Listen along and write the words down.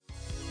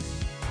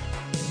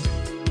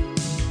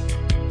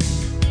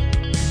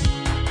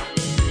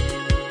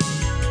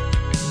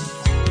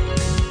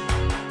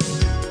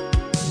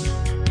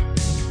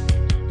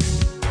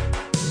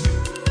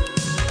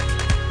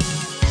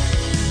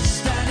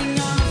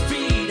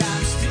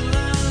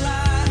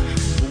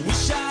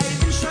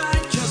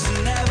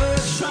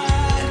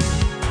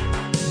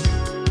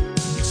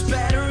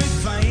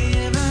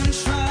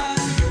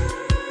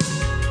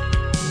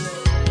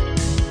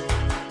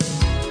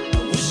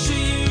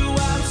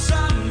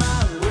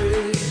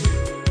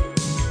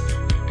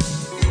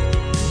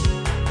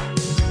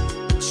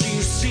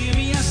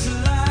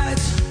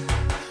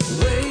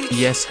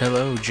Yes,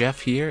 hello,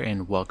 Jeff here,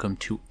 and welcome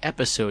to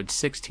episode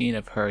 16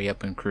 of Hurry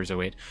Up and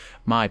Cruiserweight,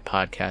 my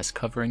podcast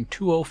covering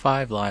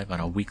 205 Live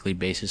on a weekly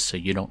basis so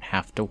you don't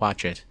have to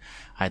watch it.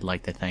 I'd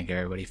like to thank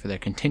everybody for their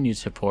continued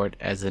support,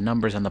 as the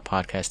numbers on the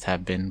podcast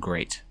have been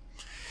great.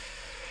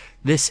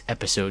 This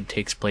episode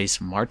takes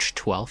place March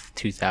 12th,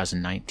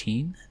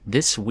 2019.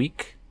 This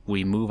week,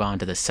 we move on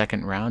to the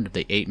second round of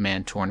the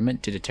 8-man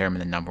tournament to determine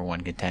the number one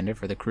contender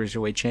for the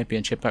Cruiserweight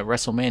Championship at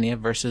WrestleMania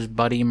versus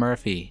Buddy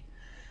Murphy.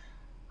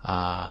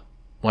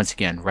 Once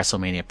again,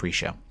 WrestleMania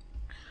pre-show.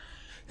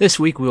 This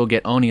week we will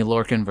get Oney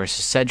Lorcan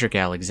versus Cedric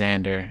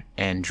Alexander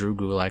and Drew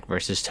Gulak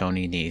versus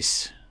Tony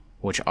Nese,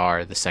 which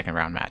are the second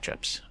round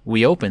matchups.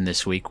 We open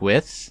this week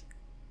with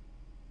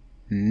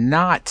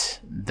not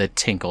the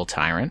Tinkle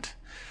Tyrant,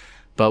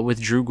 but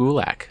with Drew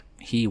Gulak.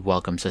 He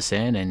welcomes us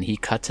in and he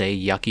cuts a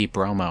yucky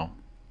promo.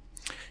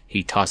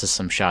 He tosses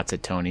some shots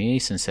at Tony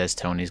Nese and says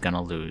Tony's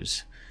gonna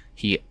lose.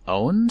 He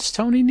owns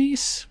Tony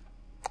Nese?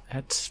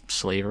 That's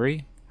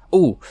slavery.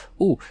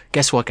 Ooh,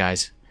 guess what,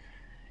 guys?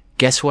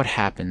 Guess what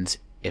happens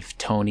if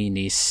Tony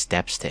Nese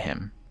steps to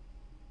him?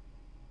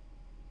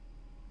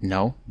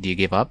 No? Do you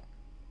give up?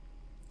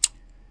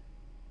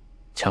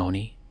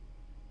 Tony,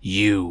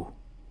 you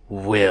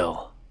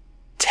will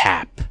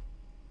tap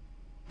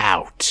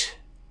out.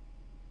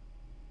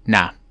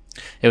 Nah,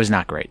 it was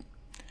not great.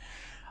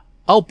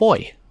 Oh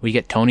boy, we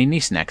get Tony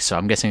Nese next, so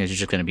I'm guessing it's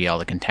just going to be all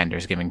the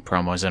contenders giving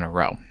promos in a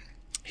row.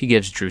 He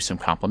gives Drew some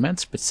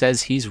compliments, but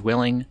says he's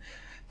willing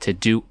to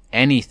do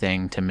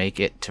anything to make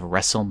it to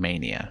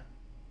WrestleMania.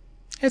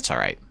 It's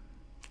alright.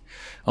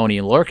 Oney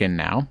Lorcan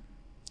now,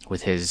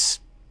 with his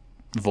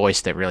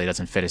voice that really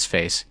doesn't fit his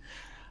face,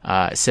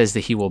 says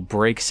that he will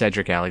break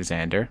Cedric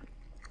Alexander.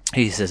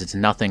 He says it's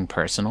nothing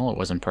personal. It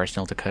wasn't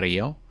personal to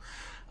Carrillo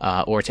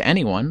or to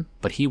anyone,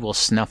 but he will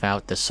snuff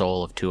out the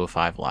soul of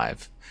 205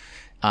 Live.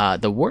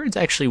 The words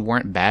actually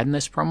weren't bad in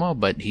this promo,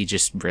 but he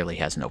just really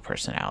has no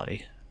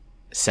personality.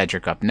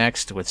 Cedric up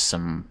next with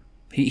some...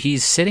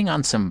 He's sitting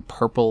on some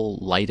purple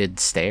lighted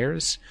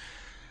stairs.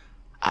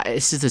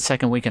 This is the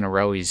second week in a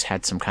row he's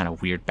had some kind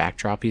of weird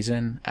backdrop he's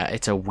in.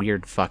 It's a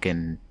weird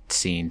fucking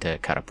scene to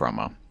cut a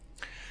promo.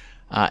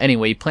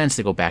 Anyway, he plans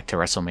to go back to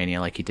WrestleMania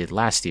like he did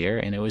last year,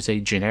 and it was a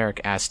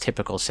generic-ass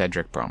typical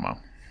Cedric promo.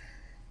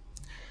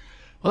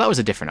 Well, that was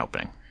a different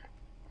opening.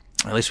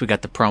 At least we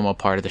got the promo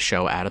part of the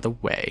show out of the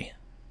way,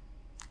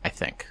 I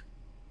think.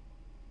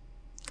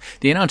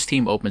 The announce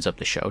team opens up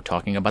the show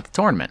talking about the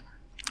tournament.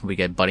 We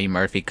get Buddy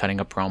Murphy cutting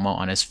a promo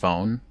on his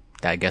phone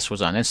that I guess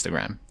was on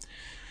Instagram.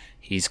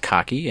 He's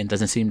cocky and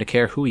doesn't seem to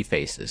care who he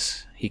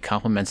faces. He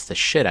compliments the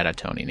shit out of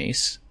Tony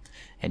Nese,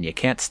 and you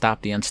can't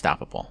stop the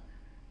unstoppable.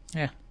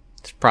 Yeah,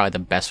 it's probably the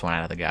best one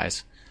out of the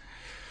guys.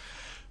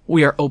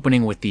 We are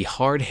opening with the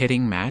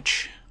hard-hitting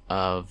match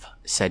of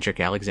Cedric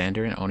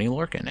Alexander and Oney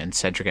Lorcan, and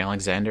Cedric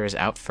Alexander is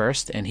out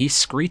first, and he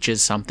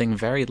screeches something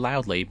very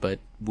loudly, but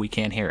we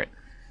can't hear it.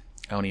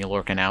 Oney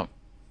Lorcan out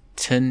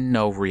to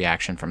no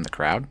reaction from the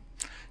crowd.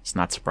 It's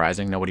not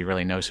surprising. Nobody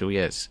really knows who he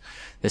is.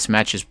 This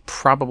match is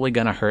probably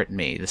going to hurt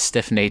me. The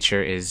stiff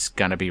nature is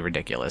going to be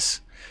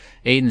ridiculous.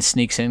 Aiden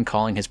sneaks in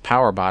calling his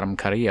power bottom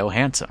Carrillo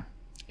handsome.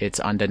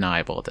 It's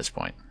undeniable at this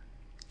point.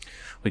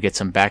 We get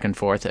some back and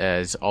forth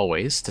as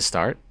always to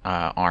start.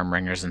 Arm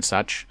wringers and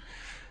such.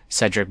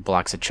 Cedric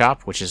blocks a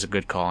chop, which is a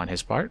good call on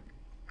his part.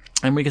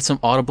 And we get some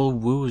audible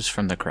woos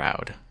from the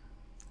crowd.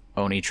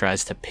 Oney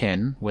tries to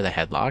pin with a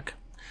headlock.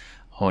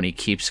 Oney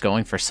keeps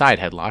going for side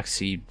headlocks.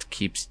 He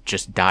keeps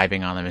just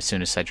diving on them as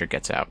soon as Cedric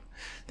gets out.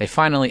 They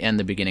finally end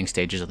the beginning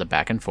stages of the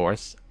back and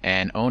forth,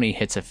 and Oney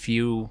hits a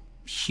few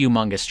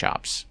humongous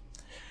chops.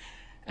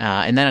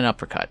 And then an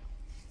uppercut.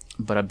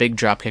 But a big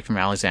dropkick from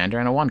Alexander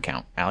and a 1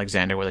 count.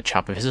 Alexander with a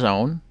chop of his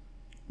own.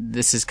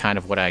 This is kind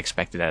of what I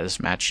expected out of this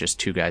match, just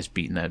two guys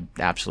beating the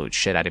absolute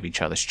shit out of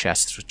each other's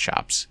chests with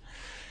chops.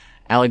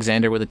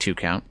 Alexander with a 2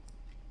 count.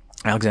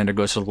 Alexander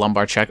goes for the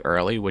lumbar check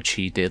early, which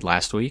he did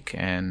last week,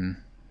 and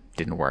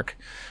didn't work.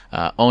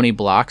 Oney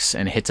blocks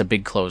and hits a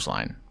big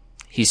clothesline.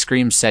 He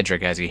screams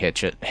Cedric as he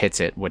hits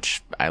it,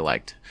 which I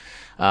liked.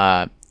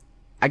 I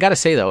gotta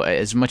say though,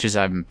 as much as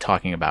I'm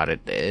talking about it,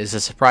 it is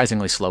a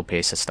surprisingly slow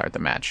pace to start the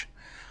match.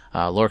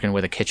 Lorcan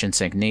with a kitchen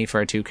sink knee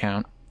for a 2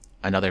 count.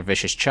 Another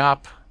vicious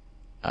chop.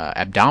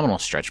 Abdominal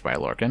stretch by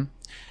Lorcan.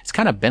 It's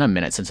kind of been a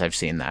minute since I've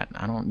seen that.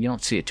 You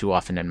don't see it too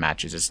often in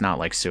matches. It's not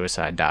like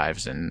suicide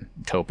dives and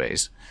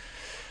topes.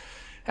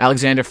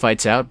 Alexander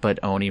fights out, but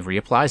Oney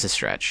reapplies a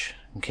stretch,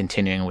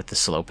 continuing with the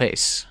slow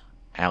pace.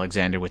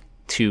 Alexander with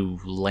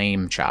 2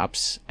 lame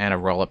chops and a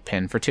roll-up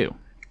pin for 2.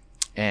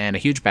 And a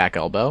huge back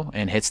elbow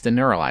and hits the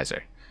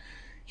neuralizer.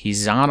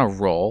 He's on a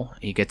roll.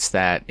 He kicks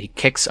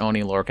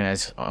Oney Lorcan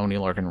as Oney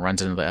Lorcan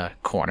runs into the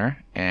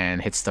corner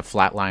and hits the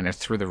flatliner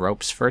through the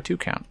ropes for a 2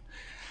 count.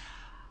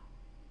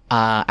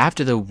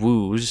 After the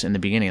woos in the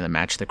beginning of the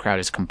match, the crowd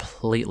is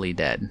completely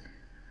dead.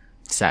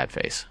 Sad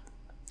face.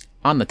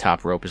 On the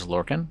top rope is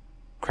Lorcan.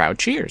 Crowd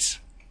cheers.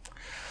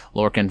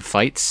 Lorcan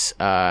fights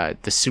the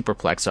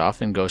superplex off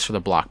and goes for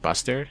the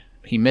blockbuster.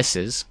 He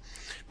misses,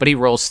 but he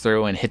rolls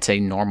through and hits a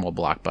normal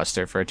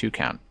blockbuster for a 2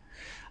 count.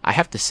 I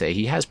have to say,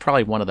 he has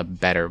probably one of the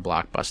better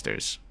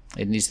blockbusters.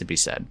 It needs to be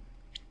said.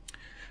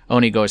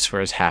 Oni goes for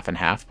his half and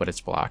half, but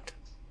it's blocked.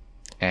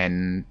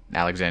 And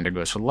Alexander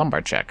goes for the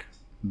lumbar check.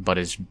 But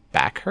his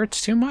back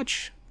hurts too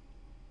much?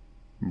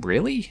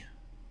 Really?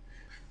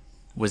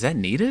 Was that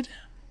needed?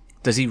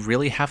 Does he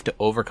really have to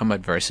overcome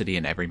adversity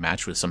in every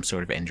match with some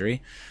sort of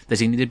injury? Does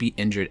he need to be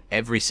injured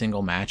every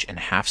single match and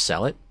half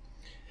sell it?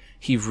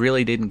 He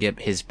really didn't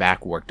get his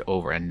back worked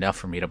over enough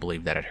for me to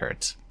believe that it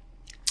hurts.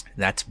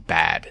 That's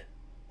bad.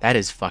 That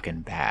is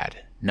fucking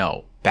bad.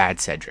 No, bad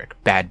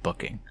Cedric. Bad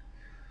booking.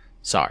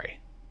 Sorry.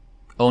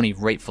 Oni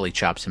rightfully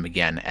chops him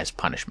again as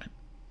punishment.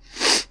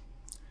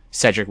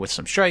 Cedric with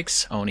some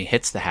strikes. Oni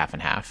hits the half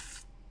and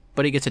half,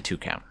 but he gets a 2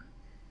 count.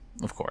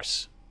 Of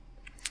course.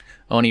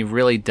 Oni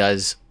really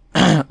does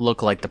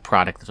look like the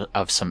product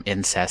of some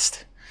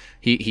incest.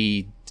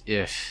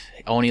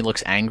 Oni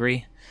looks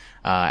angry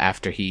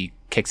after he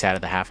kicks out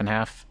of the half and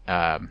half,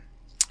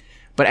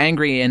 but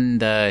angry in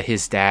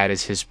his dad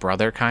is his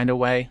brother kind of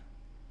way.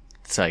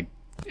 It's like,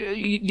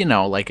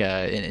 like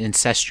an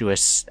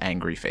incestuous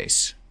angry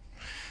face.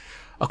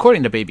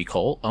 According to Baby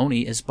Cole,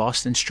 Oni is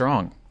Boston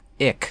strong.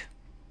 Ick.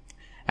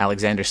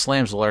 Alexander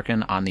slams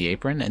Lurkin on the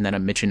apron and then a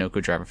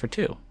Michinoku driver for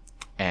 2.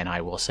 And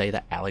I will say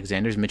that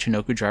Alexander's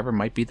Michinoku driver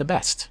might be the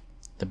best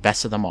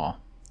of them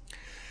all.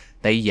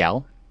 They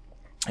yell,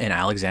 and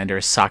Alexander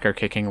is soccer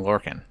kicking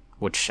Lurkin,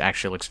 which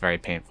actually looks very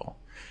painful.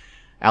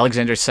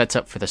 Alexander sets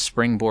up for the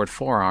springboard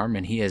forearm,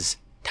 and he is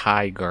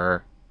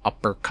tiger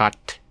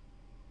uppercutted.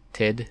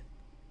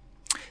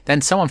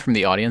 Then someone from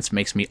the audience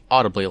makes me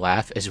audibly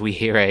laugh as we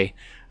hear a,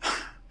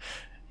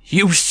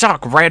 "You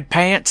suck, red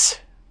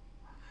pants!"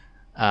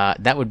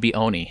 That would be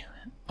Oni.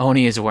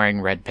 Oni is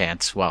wearing red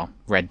pants, well,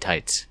 red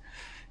tights.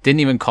 Didn't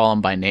even call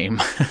him by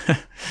name.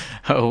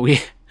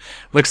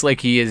 Looks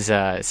like he is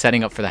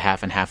setting up for the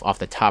half and half off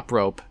the top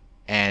rope,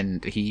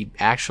 and he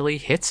actually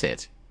hits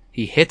it.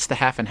 He hits the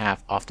half and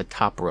half off the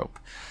top rope,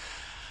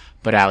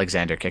 but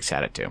Alexander kicks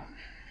at it too.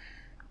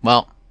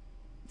 Well,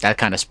 that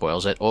kind of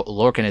spoils it.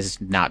 Lorcan is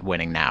not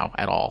winning now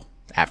at all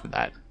after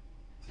that.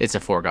 It's a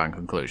foregone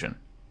conclusion.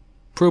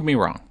 Prove me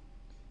wrong.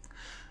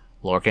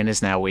 Lorcan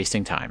is now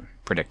wasting time.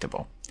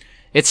 Predictable.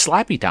 It's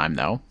slappy time,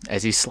 though,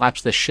 as he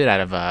slaps the shit out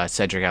of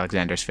Cedric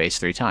Alexander's face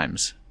 3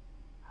 times.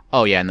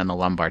 Oh yeah, and then the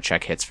lumbar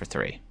check hits for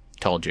 3.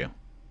 Told you.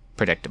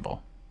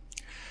 Predictable.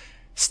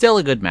 Still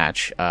a good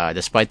match,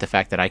 despite the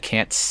fact that I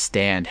can't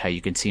stand how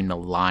you can seem to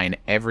line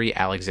every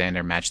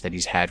Alexander match that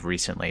he's had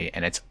recently,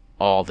 and it's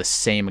all the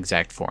same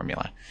exact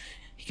formula.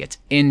 He gets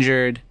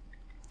injured,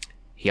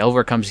 he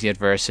overcomes the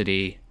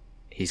adversity,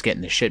 he's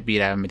getting the shit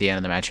beat out of him at the end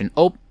of the match, and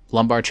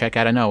lumbar check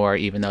out of nowhere,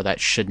 even though that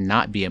should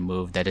not be a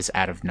move that is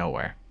out of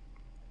nowhere.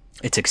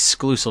 It's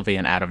exclusively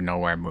an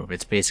out-of-nowhere move.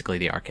 It's basically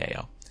the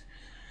RKO.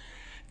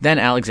 Then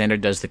Alexander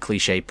does the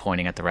cliche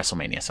pointing at the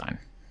WrestleMania sign.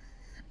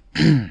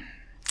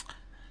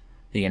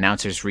 The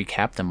announcers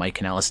recap the Mike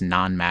Kanellis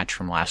non-match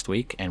from last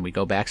week, and we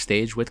go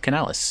backstage with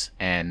Kanellis,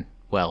 and,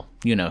 well,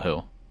 you know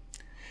who.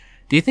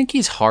 Do you think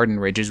he's hard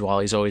and rigid while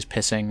he's always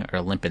pissing,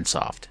 or limp and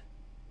soft?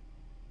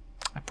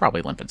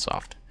 Probably limp and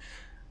soft.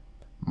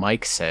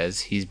 Mike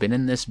says he's been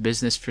in this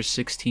business for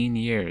 16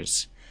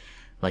 years,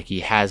 like he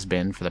has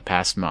been for the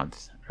past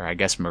month. Or I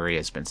guess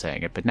Maria's been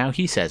saying it, but now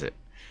he says it.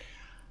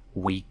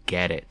 We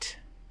get it.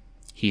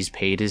 He's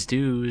paid his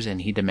dues,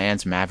 and he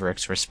demands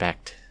Maverick's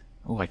respect.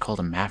 Oh, I called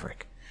him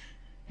Maverick.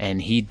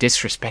 And he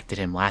disrespected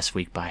him last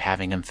week by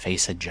having him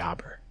face a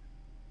jobber.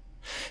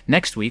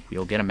 Next week,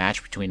 we'll get a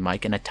match between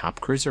Mike and a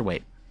top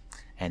cruiserweight.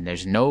 And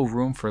there's no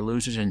room for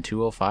losers in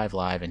 205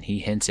 Live, and he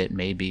hints it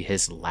may be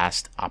his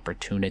last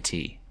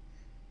opportunity.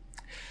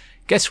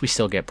 Guess we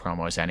still get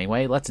promos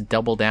anyway. Let's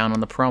double down on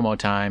the promo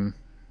time.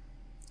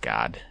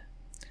 God.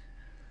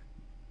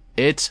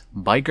 It's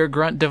Biker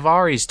Grunt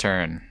Daivari's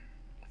turn.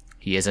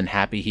 He isn't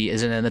happy he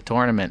isn't in the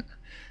tournament.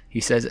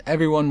 He says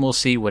everyone will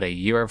see what a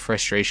year of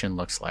frustration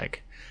looks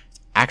like.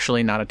 It's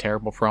actually not a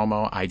terrible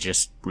promo, I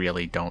just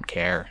really don't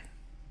care.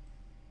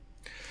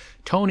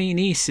 Tony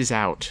Nese is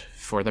out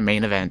for the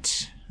main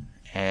event,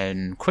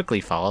 and quickly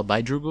followed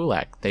by Drew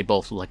Gulak. They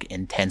both look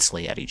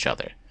intensely at each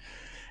other,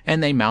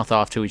 and they mouth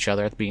off to each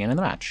other at the beginning of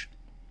the match.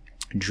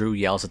 Drew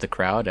yells at the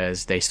crowd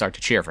as they start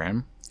to cheer for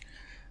him.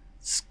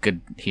 It's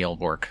good heel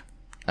work.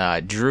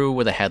 Drew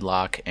with a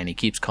headlock, and he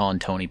keeps calling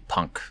Tony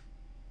punk.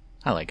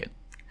 I like it.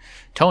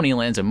 Tony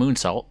lands a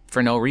moonsault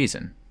for no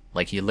reason.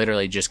 Like, he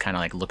literally just kind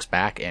of looks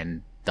back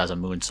and does a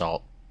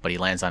moonsault, but he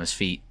lands on his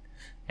feet,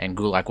 and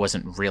Gulak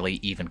wasn't really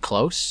even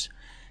close,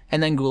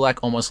 and then Gulak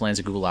almost lands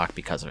a Gulak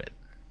because of it.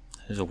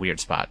 It was a weird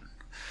spot.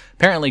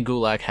 Apparently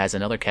Gulak has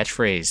another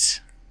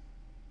catchphrase,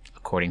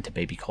 according to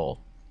Baby Cole.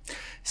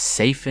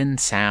 Safe and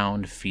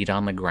sound, feet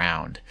on the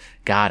ground.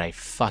 God, I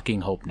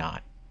fucking hope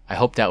not. I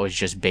hope that was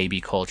just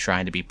Baby Cole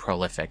trying to be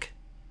prolific.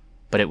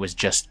 But it was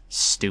just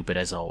stupid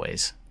as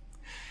always.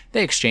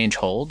 They exchange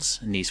holds,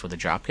 Nese with a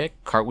dropkick,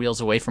 cartwheels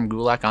away from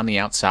Gulak on the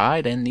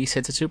outside, and Nese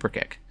hits a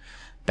superkick.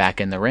 Back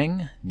in the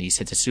ring, Nese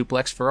hits a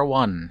suplex for a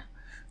 1.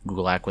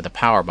 Gulak with a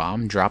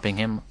powerbomb, dropping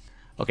him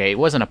Okay, it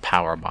wasn't a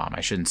power bomb.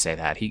 I shouldn't say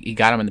that. He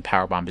got him in the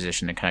power bomb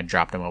position and kind of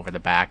dropped him over the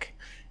back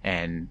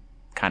and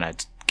kind of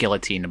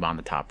guillotined him on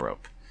the top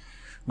rope.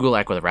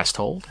 Gulak with a rest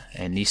hold,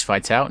 and Nese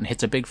fights out and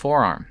hits a big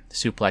forearm.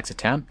 Suplex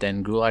attempt,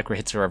 and Gulak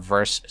hits a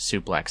reverse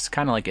suplex.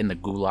 Kind of like in the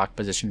Gulak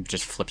position,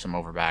 just flips him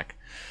over back.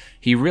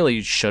 He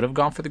really should have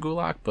gone for the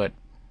Gulak, but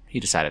he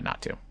decided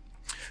not to.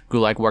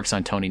 Gulak works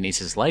on Tony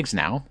Nese's legs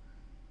now.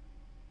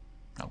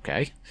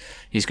 Okay.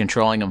 He's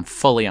controlling him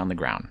fully on the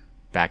ground.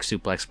 Back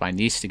suplex by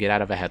Nese to get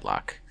out of a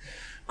headlock.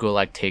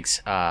 Gulak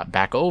takes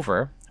back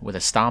over with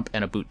a stomp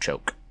and a boot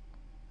choke.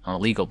 An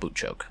illegal boot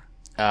choke.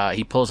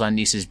 He pulls on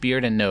Nese's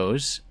beard and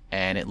nose,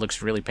 and it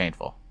looks really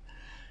painful.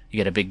 You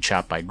get a big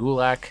chop by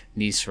Gulak.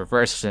 Nese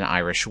reverses an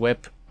Irish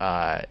whip,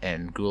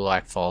 and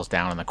Gulak falls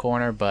down in the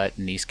corner, but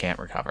Nese can't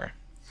recover.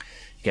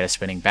 You get a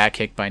spinning back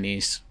kick by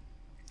Nese.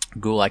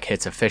 Gulak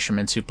hits a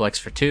fisherman suplex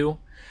for 2.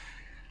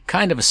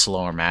 Kind of a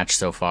slower match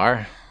so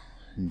far.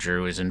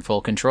 Drew is in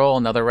full control.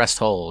 Another rest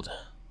hold.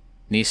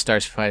 Nese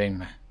starts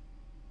fighting.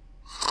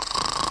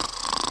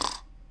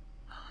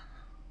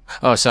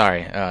 Oh,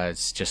 sorry.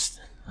 It's just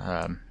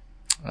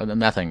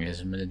nothing.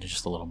 Is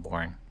just a little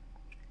boring.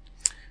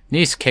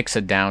 Nese kicks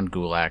a downed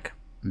Gulak.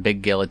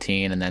 Big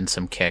guillotine and then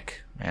some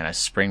kick. And a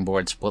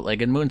springboard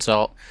split-legged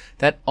moonsault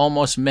that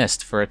almost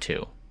missed for a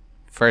 2.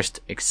 First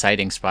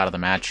exciting spot of the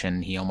match,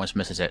 and he almost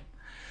misses it.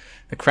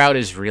 The crowd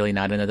is really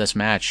not into this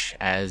match.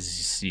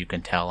 As you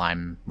can tell,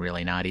 I'm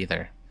really not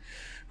either.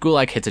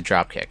 Gulak hits a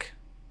dropkick.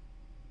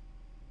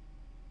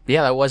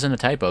 Yeah, that wasn't a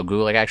typo.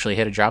 Gulak actually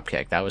hit a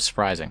dropkick. That was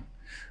surprising.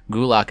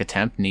 Gulak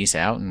attempt, Nese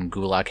out, and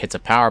Gulak hits a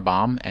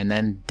powerbomb, and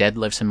then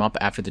deadlifts him up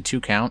after the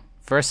 2 count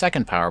for a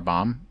second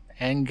powerbomb,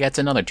 and gets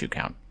another 2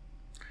 count.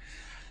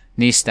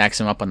 Nese stacks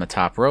him up on the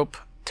top rope.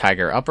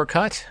 Tiger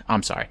uppercut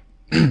on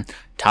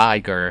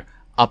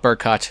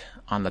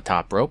the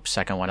top rope,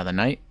 second one of the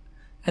night,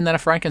 and then a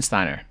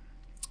Frankensteiner.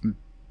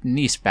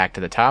 Nese back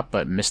to the top,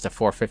 but missed a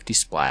 450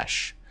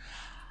 splash.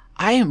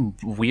 I am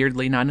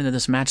weirdly not into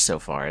this match so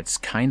far. It's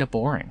kind of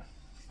boring.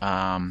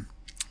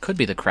 Could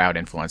be the crowd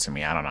influencing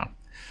me. I don't know.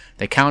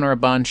 They counter a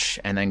bunch,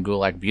 and then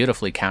Gulak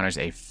beautifully counters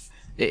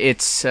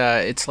it's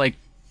like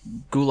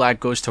Gulak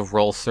goes to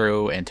roll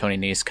through, and Tony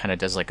Nese kind of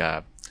does like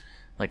a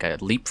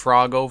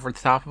leapfrog over the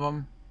top of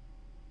him,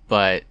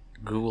 but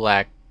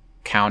Gulak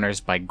counters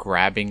by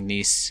grabbing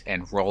Nese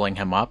and rolling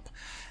him up,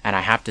 and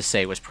I have to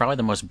say it was probably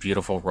the most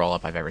beautiful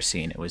roll-up I've ever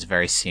seen. It was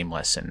very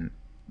seamless and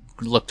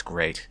looked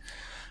great.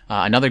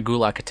 Another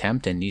Gulak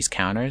attempt, and Nese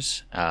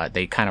counters.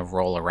 They kind of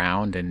roll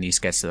around, and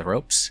Nese gets to the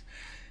ropes.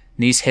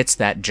 Nese hits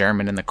that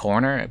German in the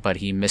corner, but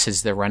he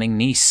misses the running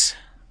Nese.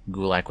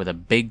 Gulak with a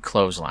big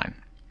clothesline.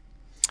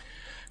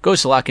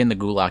 Goes to lock in the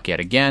Gulak yet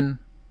again,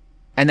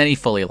 and then he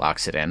fully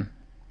locks it in.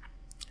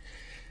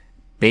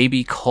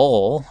 Baby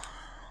Cole,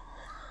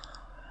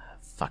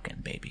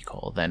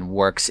 then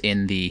works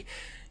in the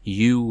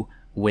 "you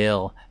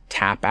will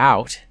tap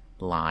out"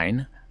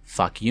 line.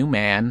 Fuck you,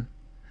 man.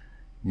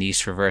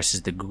 Nese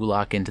reverses the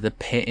Gulak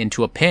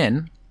into a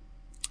pin,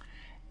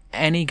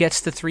 and he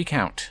gets the 3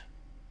 count.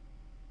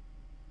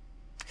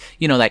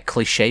 You know, that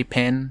cliche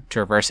pin to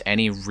reverse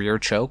any rear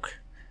choke?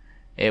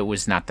 It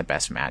was not the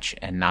best match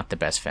and not the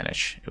best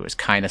finish. It was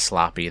kind of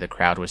sloppy. The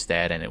crowd was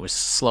dead, and it was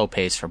slow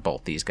pace for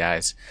both these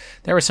guys.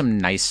 There were some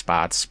nice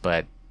spots,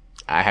 but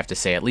I have to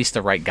say at least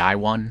the right guy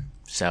won,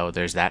 so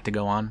there's that to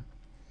go on.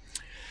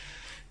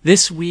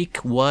 This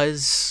week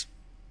was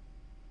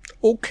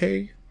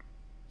okay.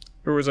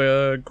 There was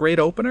a great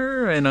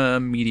opener and a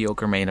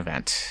mediocre main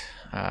event.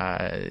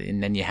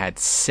 And then you had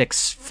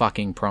 6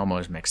 fucking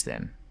promos mixed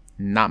in.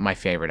 Not my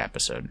favorite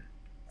episode.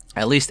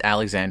 At least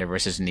Alexander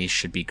versus Nese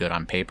should be good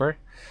on paper.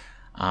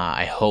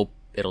 I hope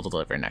it'll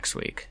deliver next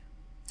week.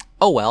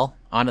 Oh well,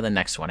 on to the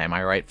next one, am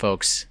I right,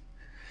 folks?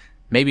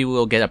 Maybe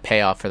we'll get a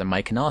payoff for the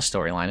Mike Kanellis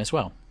storyline as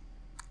well.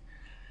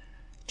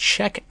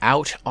 Check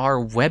out our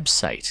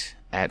website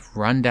at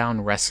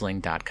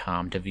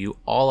rundownwrestling.com to view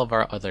all of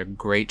our other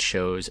great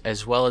shows,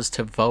 as well as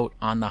to vote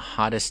on the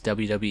hottest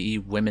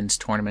WWE women's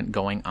tournament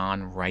going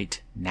on right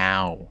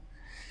now.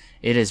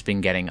 It has been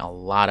getting a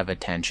lot of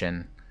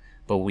attention,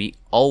 but we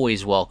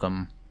always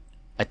welcome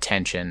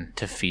attention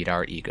to feed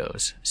our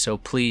egos. So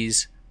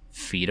please,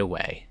 feed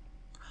away.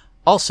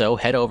 Also,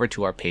 head over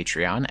to our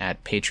Patreon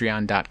at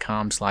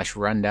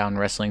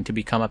patreon.com/rundownwrestling to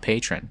become a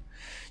patron.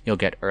 You'll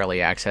get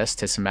early access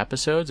to some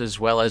episodes, as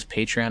well as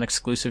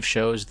Patreon-exclusive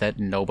shows that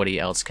nobody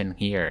else can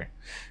hear.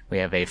 We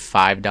have a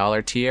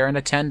 $5 tier and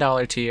a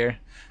 $10 tier,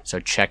 so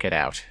check it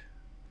out.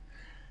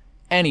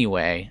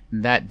 Anyway,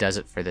 that does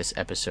it for this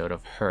episode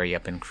of Hurry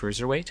Up and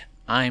Cruiserweight.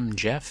 I'm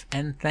Jeff,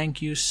 and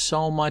thank you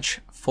so much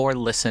for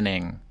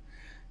listening.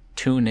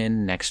 Tune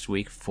in next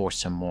week for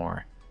some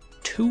more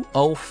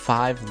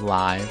 205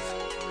 Live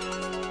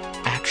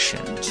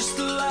action. Just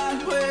a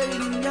light weight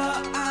in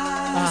your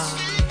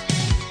eyes.